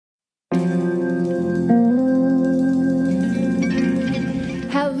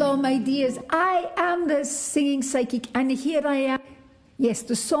listeners, I am the singing psychic, and here I am. Yes,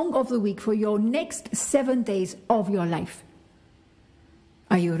 the song of the week for your next 7 days of your life.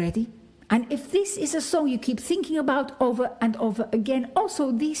 Are you ready? And if this is a song you keep thinking about over and over again,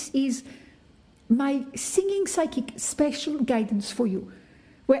 also this is my singing psychic special guidance for you.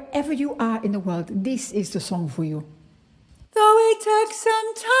 Wherever you are in the world, this is the song for you. Though it took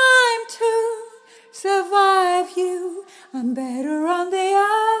some time to survive you, I'm better on the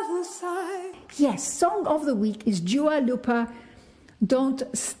other side. Yes, song of the week is Dua Lipa, Don't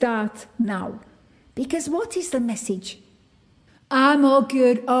Start Now. Because what is the message? I'm all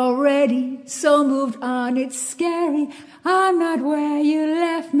good already, so moved on, it's scary. I'm not where you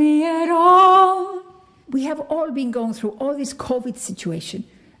left me at all. We have all been going through all this COVID situation,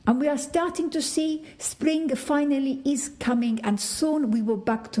 and we are starting to see spring finally is coming, and soon we will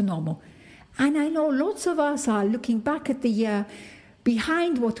back to normal. And I know lots of us are looking back at the year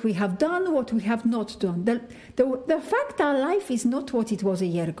behind what we have done, what we have not done. The fact our life is not what it was a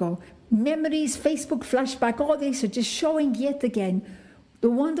year ago. Memories, Facebook flashback, all this are just showing yet again the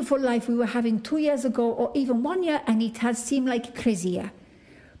wonderful life we were having 2 years ago or even 1 year, and it has seemed like crazier.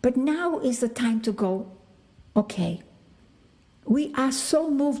 But now is the time to go, okay, we are so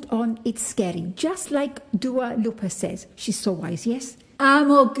moved on, it's scary. Just like Dua Lipa says, she's so wise, yes?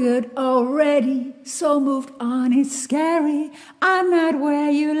 I'm all good already, so moved on, it's scary. I'm not where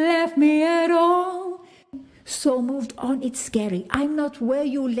you left me at all. So moved on, it's scary. I'm not where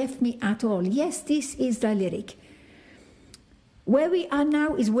you left me at all. Yes, this is the lyric. Where we are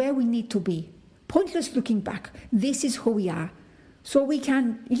now is where we need to be. Pointless looking back. This is who we are. So we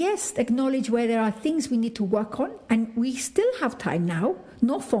can, yes, acknowledge where there are things we need to work on, and we still have time now,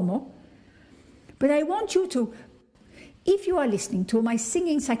 no FOMO. But I want you to, if you are listening to my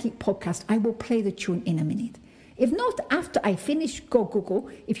Singing Psychic podcast, I will play the tune in a minute. If not, after I finish, go Google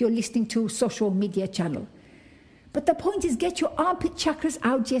if you're listening to social media channel. But the point is, get your armpit chakras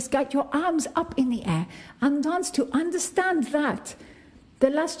out, yes, get your arms up in the air and dance to understand that the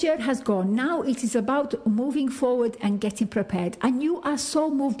last year has gone. Now it is about moving forward and getting prepared. And you are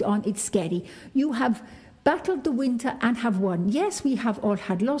so moved on, it's scary. You have battled the winter and have won. Yes, we have all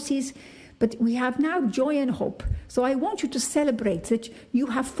had losses, but we have now joy and hope. So I want you to celebrate that you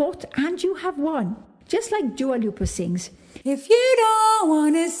have fought and you have won. Just like Dua Lipa sings, if you don't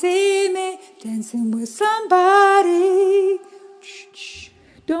want to see me dancing with somebody,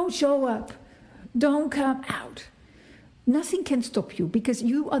 don't show up, don't come out. Nothing can stop you, because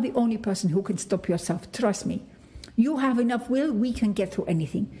you are the only person who can stop yourself. Trust me. You have enough will, we can get through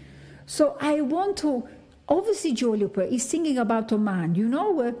anything. So I want to, obviously Dua Lipa is singing about a man. You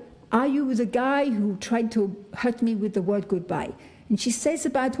know, are you the guy who tried to hurt me with the word goodbye? And she says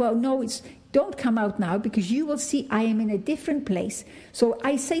about, well, no, don't come out now, because you will see I am in a different place. So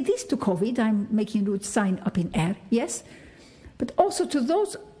I say this to COVID, I'm making a sign up in air, yes? But also to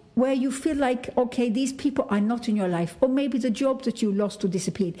those where you feel like, okay, these people are not in your life, or maybe the job that you lost or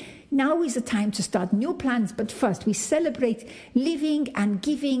disappeared. Now is the time to start new plans, but first we celebrate living and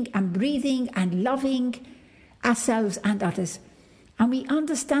giving and breathing and loving ourselves and others. And we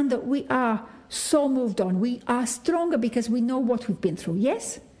understand that we are so moved on. We are stronger because we know what we've been through,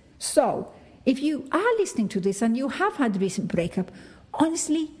 yes? So, if you are listening to this and you have had a recent breakup,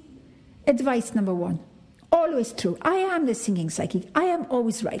 honestly, advice number 1, always true. I am the singing psychic. I am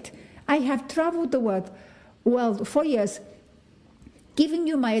always right. I have traveled the world for years, giving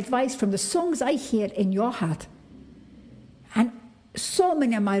you my advice from the songs I hear in your heart. And so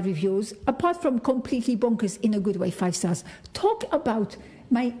many of my reviews, apart from completely bonkers in a good way, 5 stars, talk about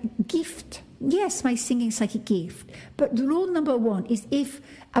my gift. Yes, my singing psychic gift. But the rule number 1 is, if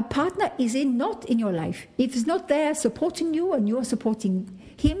a partner is not in your life, if he's not there supporting you and you're supporting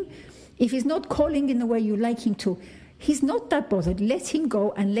him, if he's not calling in the way you like him to, he's not that bothered. Let him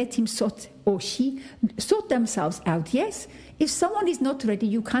go and let him or she sort themselves out. Yes? If someone is not ready,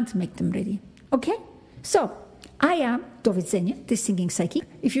 you can't make them ready. Okay? So, I am David Zenia, the singing psychic.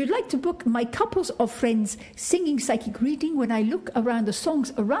 If you'd like to book my couples of friends singing psychic reading, when I look around the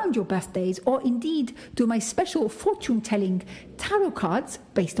songs around your birthdays, or indeed do my special fortune telling tarot cards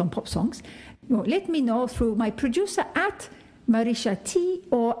based on pop songs, let me know through my producer at Marisha T,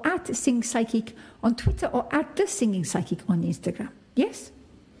 or at Sing Psychic on Twitter, or at The Singing Psychic on Instagram. Yes?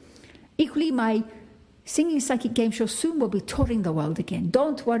 Equally, my Singing Psychic game show soon will be touring the world again.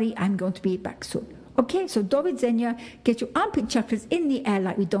 Don't worry, I'm going to be back soon. Okay, so David Zenia, get your armpit chakras in the air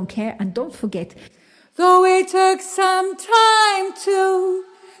like we don't care, and don't forget, though it took some time to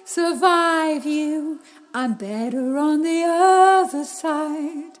survive you, I'm better on the other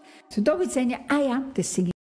side. So David Zenia, I am the singing